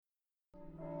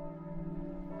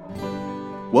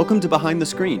Welcome to Behind the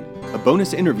Screen, a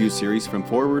bonus interview series from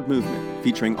Forward Movement,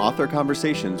 featuring author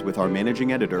conversations with our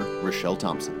managing editor, Rochelle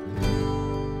Thompson.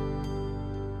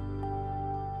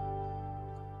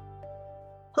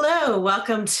 Hello,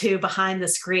 welcome to Behind the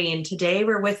Screen. Today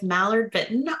we're with Mallard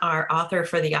Bitton, our author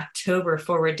for the October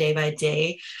Forward Day by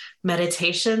Day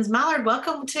meditations. Mallard,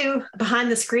 welcome to Behind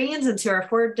the Screens and to our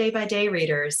Forward Day by Day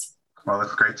readers. Well,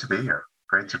 it's great to be here.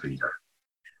 Great to be here.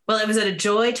 Well, it was a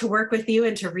joy to work with you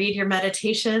and to read your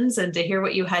meditations and to hear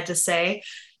what you had to say.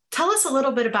 Tell us a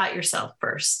little bit about yourself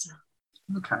first.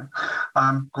 Okay.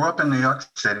 Grew up in New York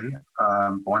City,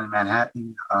 born in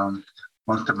Manhattan.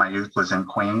 Most of my youth was in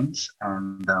Queens,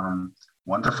 and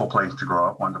wonderful place to grow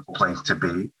up, wonderful place to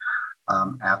be.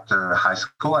 After high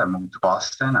school, I moved to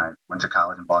Boston. I went to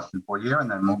college in Boston for a year and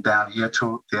then moved down here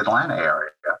to the Atlanta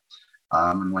area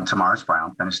and went to Morris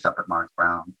Brown, finished up at Morris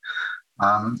Brown.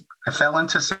 I fell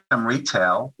into some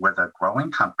retail with a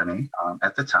growing company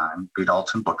at the time, B.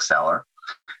 Dalton Bookseller,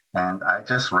 and I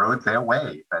just rode their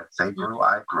wave. As they grew,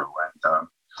 I grew, and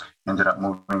ended up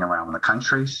moving around the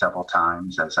country several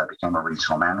times as I became a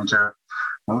regional manager.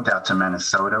 Moved out to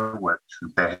Minnesota with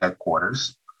their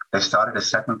headquarters. They started a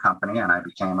second company, and I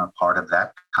became a part of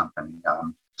that company,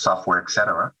 software, et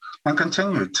cetera, and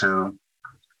continued to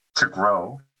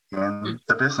grow in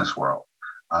the business world.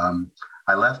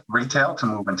 I left retail to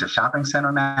move into shopping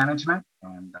center management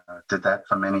and did that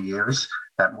for many years.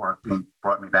 That work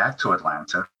brought me back to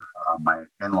Atlanta. My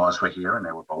in-laws were here and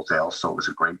they were both ill, so it was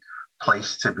a great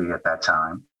place to be at that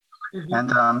time.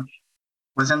 Mm-hmm. And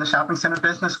was in the shopping center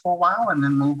business for a while and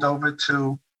then moved over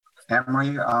to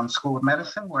Emory School of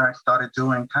Medicine, where I started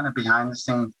doing kind of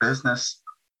behind-the-scenes business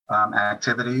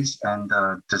activities and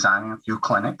designing a few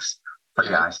clinics for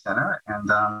the Eye Center.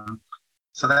 And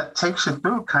so that takes you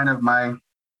through kind of my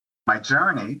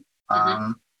journey.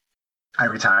 I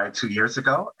retired 2 years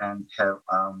ago and have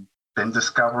been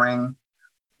discovering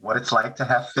what it's like to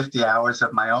have 50 hours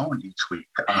of my own each week.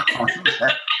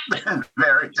 That's been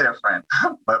very different,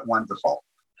 but wonderful.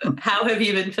 How have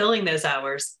you been filling those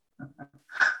hours?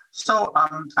 So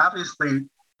obviously,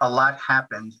 a lot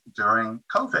happened during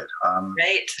COVID.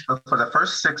 Right. For the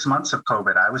first 6 months of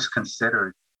COVID, I was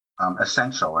considered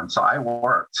essential. And so I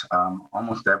worked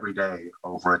almost every day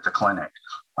over at the clinic,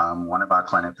 one of our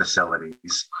clinic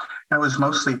facilities. And it was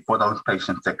mostly for those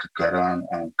patients that could get in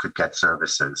and could get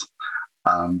services.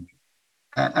 And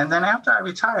then after I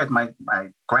retired, my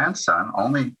grandson,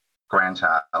 only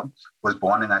grandchild, was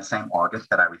born in that same August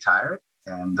that I retired.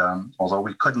 And although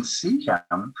we couldn't see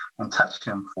him and touch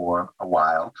him for a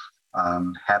while,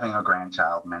 having a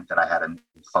grandchild meant that I had a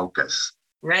new focus.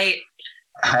 Right.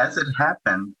 As it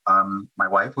happened, my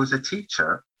wife was a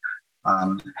teacher,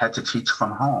 had to teach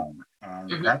from home.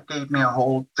 And that gave me a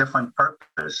whole different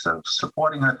purpose of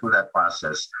supporting her through that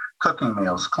process, cooking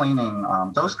meals, cleaning,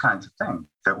 those kinds of things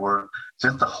that were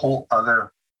just a whole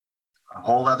other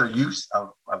use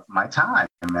of my time.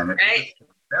 And then it was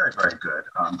very, very good.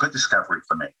 Good discovery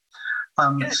for me.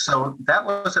 So that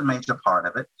was a major part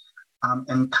of it.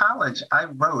 In college, I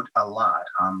wrote a lot,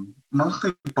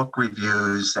 mostly book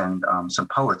reviews and some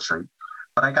poetry,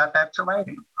 but I got back to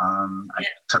writing. I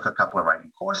took a couple of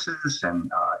writing courses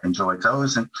and enjoyed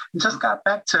those and just got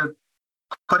back to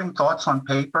putting thoughts on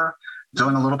paper,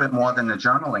 doing a little bit more than the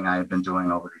journaling I had been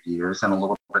doing over the years and a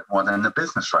little bit more than the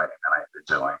business writing that I had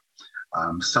been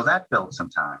doing. So that built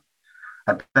some time.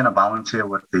 I've been a volunteer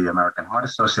with the American Heart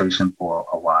Association for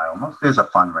a while, mostly as a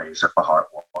fundraiser for heart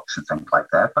walks and things like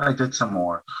that, but I did some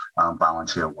more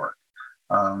volunteer work.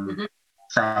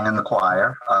 Sang in the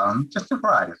choir, just a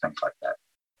variety of things like that.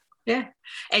 Yeah.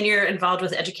 And you're involved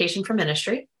with Education for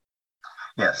Ministry?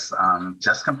 Yes.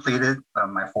 Just completed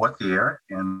my 4th year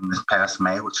in this past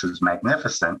May, which was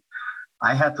magnificent.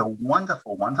 I had the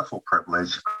wonderful, wonderful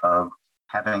privilege of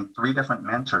having 3 different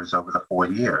mentors over the 4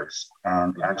 years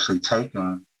and actually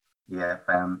taking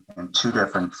EFM in 2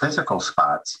 different physical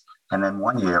spots and then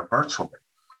 1 year virtually.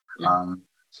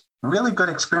 Really good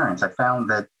experience. I found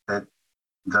that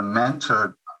the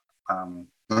mentor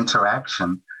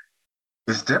interaction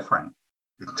is different.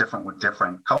 It's different with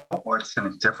different cohorts and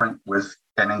it's different with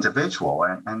an individual.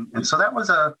 And so that was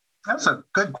a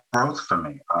good growth for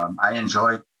me. I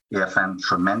enjoyed EFM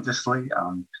tremendously.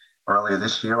 Earlier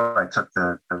this year, I took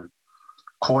the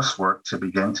coursework to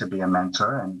begin to be a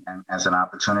mentor. And as an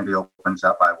opportunity opens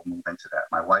up, I will move into that.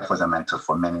 My wife was a mentor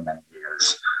for many, many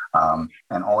years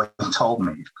and always told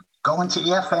me, go into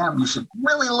EFM. You should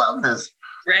really love this.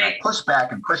 Right. Push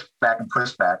back and push back and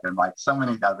push back. And like so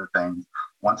many other things,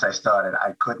 once I started,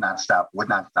 I would not stop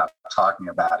talking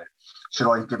about it. She'd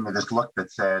always give me this look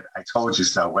that said, "I told you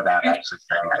so," without actually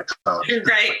saying "I told you."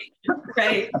 Right,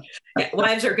 right. Yeah,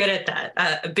 wives are good at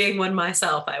that. Being one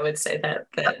myself, I would say that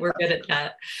we're good at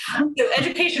that. So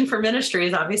education for ministry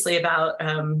is obviously about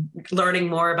learning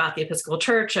more about the Episcopal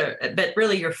Church, but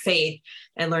really your faith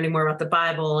and learning more about the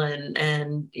Bible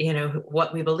and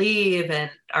what we believe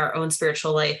and our own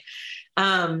spiritual life.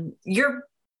 You're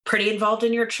pretty involved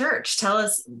in your church. Tell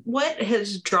us what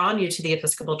has drawn you to the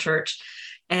Episcopal Church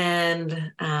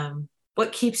and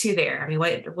what keeps you there? I mean,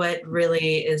 what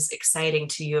really is exciting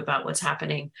to you about what's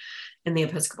happening in the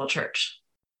Episcopal Church?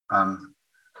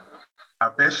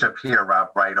 Our bishop here, Rob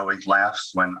Wright, always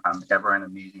laughs when I'm ever in a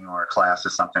meeting or a class or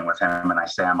something with him, and I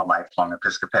say I'm a lifelong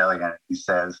Episcopalian. He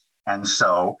says, "And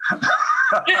so,"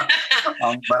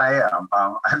 but I am.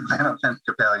 I've been an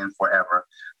Episcopalian forever.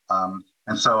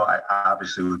 And so I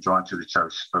obviously was drawn to the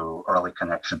church through early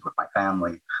connections with my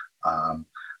family.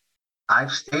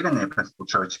 I've stayed in the Episcopal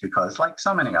Church because, like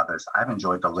so many others, I've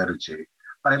enjoyed the liturgy,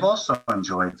 but I've also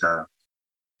enjoyed the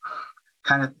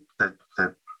kind of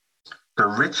the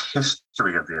rich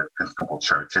history of the Episcopal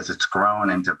Church as it's grown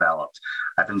and developed.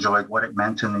 I've enjoyed what it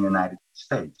meant in the United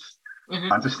States,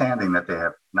 understanding that there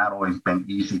have not always been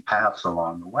easy paths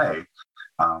along the way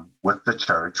with the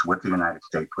church, with the United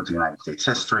States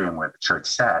history and where the church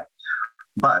sat.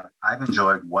 But I've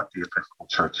enjoyed what the Episcopal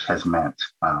Church has meant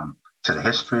to the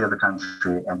history of the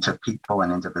country and to people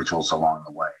and individuals along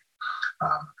the way.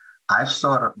 I've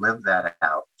sort of lived that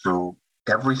out through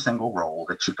every single role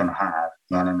that you can have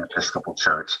in an Episcopal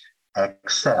Church,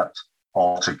 except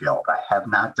altar guild. I have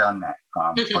not done that.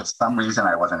 For some reason,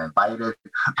 I wasn't invited,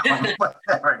 but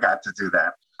never got to do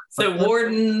that. So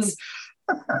wardens,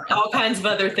 all kinds of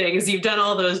other things. You've done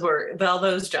all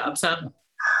those jobs, huh?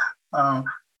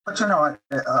 But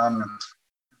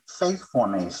faith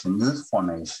formation, youth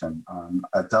formation,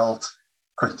 adult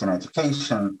Christian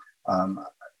education,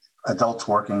 adults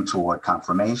working toward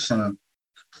confirmation.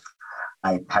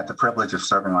 I had the privilege of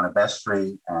serving on a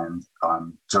vestry, and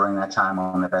during that time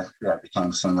on the vestry, I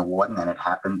became senior warden, and it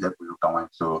happened that we were going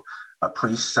through a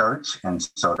priest search, and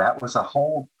so that was a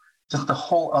whole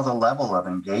other level of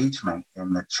engagement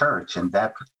in the church, in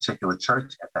that particular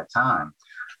church at that time.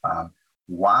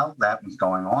 While that was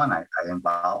going on, I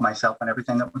involved myself in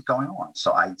everything that was going on.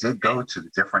 So I did go to the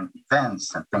different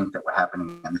events and things that were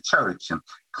happening in the church and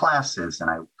classes, and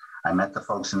I met the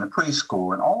folks in the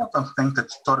preschool and all of those things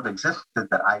that sort of existed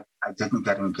that I didn't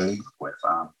get engaged with.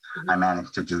 I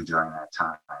managed to do during that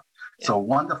time. Yeah. So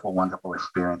wonderful, wonderful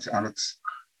experience. And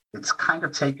it's kind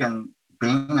of taken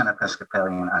being an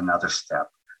Episcopalian another step.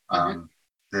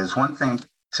 There's one thing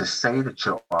to say that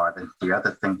you are, then the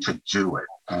other thing to do it.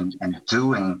 And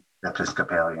doing the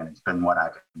Episcopalian has been what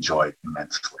I've enjoyed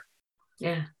immensely.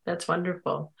 Yeah, that's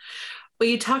wonderful. Well,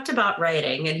 you talked about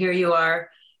writing, and here you are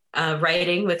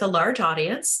writing with a large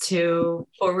audience to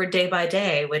Forward Day by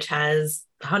Day, which has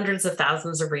hundreds of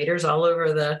thousands of readers all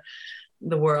over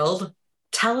the world.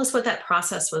 Tell us what that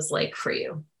process was like for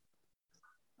you.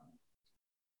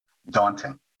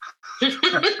 Daunting. In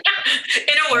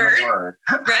a word.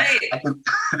 Right.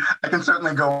 I can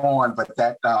certainly go on, but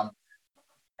that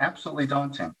absolutely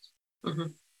daunting.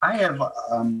 I have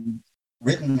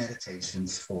written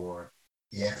meditations for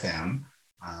EFM.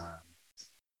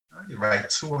 You write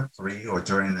 2 or 3, or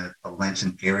during the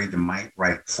Lenten period, you might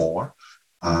write 4.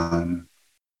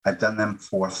 I've done them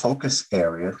for focus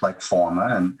areas like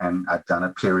Forma, and I've done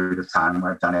a period of time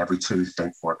where I've done every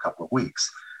Tuesday for a couple of weeks.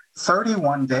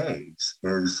 31 days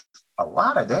is a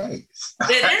lot of days.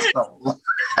 It is.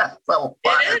 That's a lot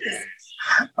of days.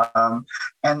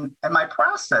 And my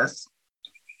process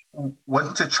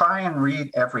was to try and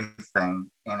read everything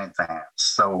in advance.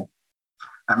 So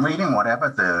I'm reading whatever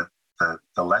the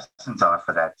lessons are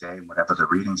for that day, whatever the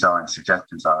readings are and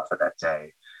suggestions are for that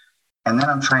day. And then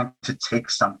I'm trying to take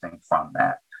something from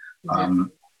that.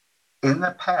 In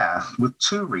the past, with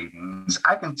 2 readings,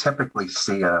 I can typically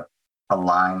see a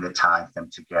line that ties them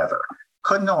together.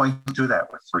 Couldn't always do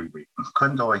that with 3 readings.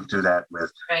 Couldn't always do that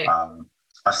with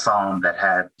a psalm that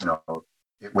had,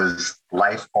 it was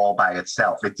life all by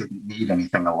itself. It didn't need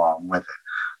anything along with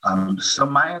it. So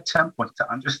my attempt was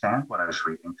to understand what I was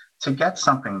reading, to get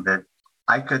something that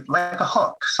I could, like a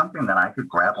hook, something that I could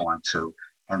grab onto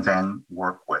and then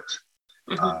work with.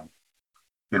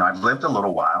 I've lived a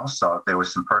little while, so there were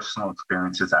some personal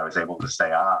experiences I was able to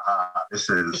say, this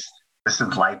is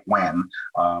like when,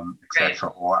 etc.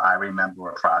 Or I remember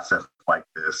a process like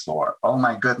this, or, oh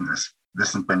my goodness,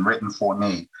 this has been written for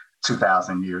me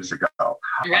 2,000 years ago.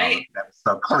 That was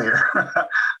so clear.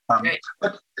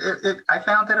 But I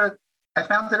found that I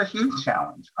found it a huge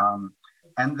challenge.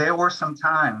 And there were some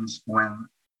times when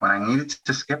I needed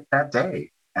to skip that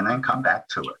day and then come back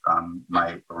to it.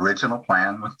 My original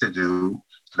plan was to do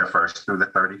the 1st through the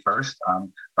 31st,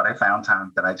 but I found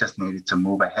times that I just needed to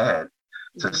move ahead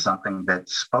to something that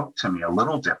spoke to me a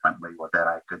little differently, or that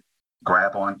I could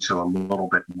grab onto a little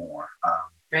bit more.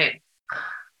 Right.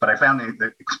 But I found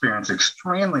the experience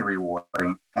extremely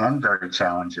rewarding and very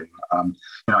challenging.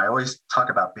 I always talk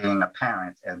about being a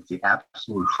parent as the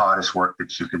absolute hardest work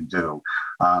that you can do.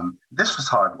 This was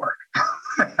hard work.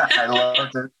 I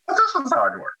loved it. But this was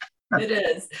hard work. It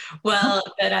is. Well,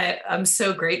 I'm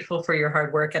so grateful for your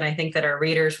hard work. And I think that our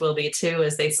readers will be too,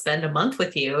 as they spend a month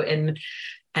with you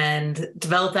and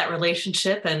develop that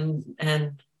relationship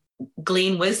and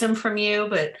glean wisdom from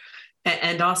you,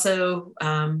 and also,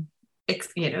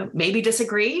 maybe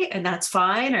disagree, and that's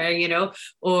fine,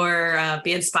 or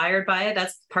be inspired by it.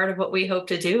 That's part of what we hope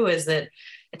to do, is that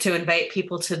to invite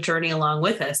people to journey along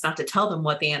with us, not to tell them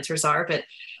what the answers are,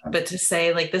 but to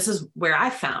say, like, this is where I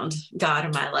found God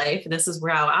in my life, and this is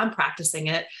where I'm practicing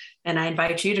it. And I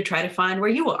invite you to try to find where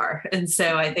you are. And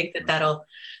so I think that that'll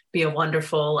be a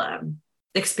wonderful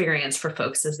experience for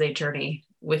folks as they journey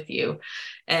with you.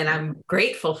 And I'm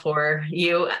grateful for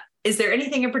you. Is there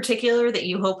anything in particular that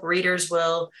you hope readers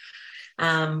will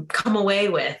come away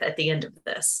with at the end of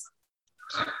this?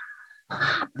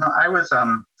 I was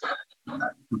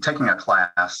taking a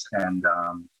class, and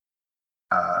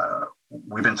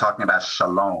we've been talking about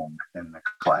shalom in the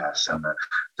class, and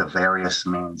the various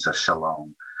means of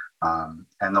shalom,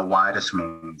 and the widest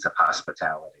means of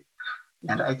hospitality.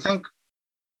 And I think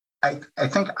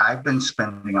I've been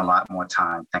spending a lot more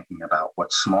time thinking about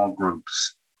what small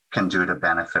groups can do to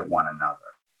benefit one another,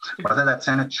 whether that's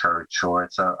in a church, or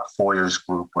it's a Foyers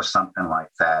group or something like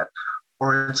that,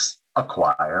 or it's a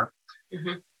choir,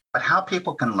 but how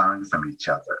people can learn from each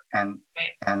other, and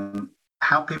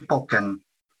how people can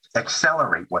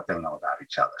accelerate what they know about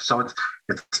each other. So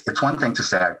it's one thing to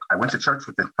say, I went to church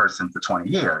with this person for 20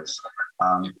 years.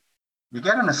 You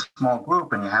get in a small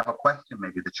group and you have a question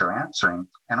maybe that you're answering,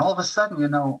 and all of a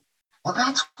sudden, well,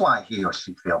 that's why he or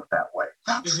she feels that way.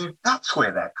 That's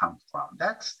where that comes from.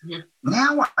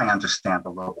 Now I understand a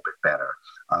little bit better.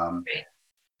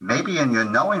 Maybe in your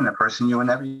knowing the person, you were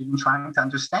never even trying to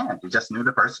understand. You just knew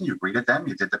the person, you greeted them,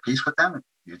 you did the piece with them,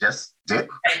 you just did.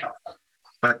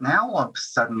 But now all of a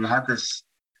sudden you have this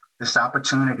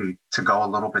opportunity to go a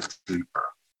little bit deeper.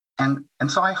 And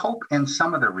so I hope in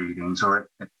some of the readings, or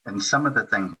in some of the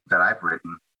things that I've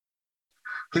written,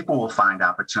 people will find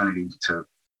opportunity to,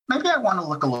 maybe I want to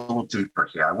look a little deeper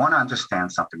here. I want to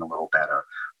understand something a little better.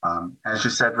 As you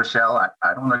said, Rochelle,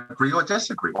 I don't agree or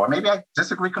disagree, or maybe I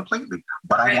disagree completely,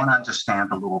 but I want to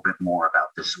understand a little bit more about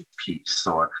this piece,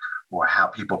 or how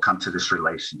people come to this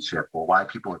relationship, or why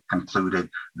people have concluded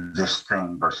this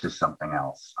thing versus something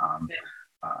else.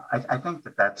 I think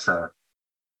that's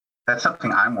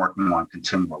something I'm working on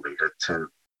continually, to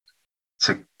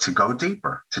go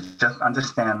deeper, to just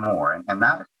understand more, and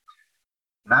not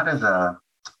as a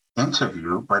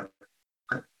interview, but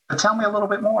tell me a little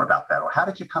bit more about that, or how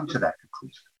did you come to that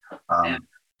conclusion?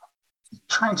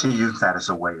 Trying to use that as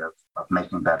a way of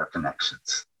making better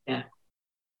connections. Yeah,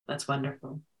 that's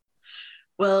wonderful.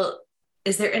 Well,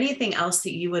 is there anything else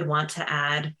that you would want to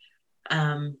add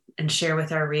and share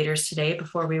with our readers today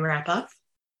before we wrap up?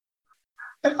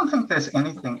 I don't think there's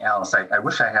anything else. I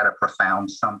wish I had a profound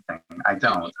something. I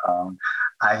don't.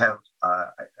 I have.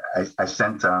 I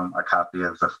sent a copy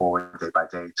of the Forward Day by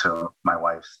Day to my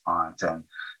wife's aunt, and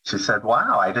she said,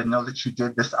 "Wow, I didn't know that you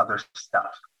did this other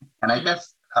stuff." And I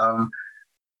guess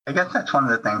that's one of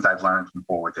the things I've learned from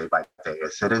Forward Day by Day,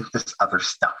 is it is this other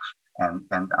stuff, and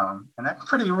that's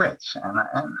pretty rich,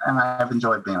 and I've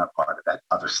enjoyed being a part of that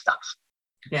other stuff.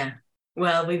 Yeah.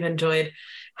 Well, we've enjoyed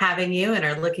having you and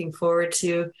are looking forward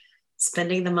to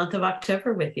spending the month of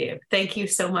October with you. Thank you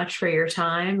so much for your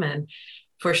time and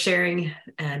for sharing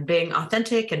and being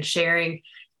authentic and sharing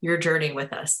your journey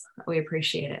with us. We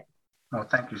appreciate it. Well,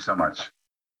 thank you so much.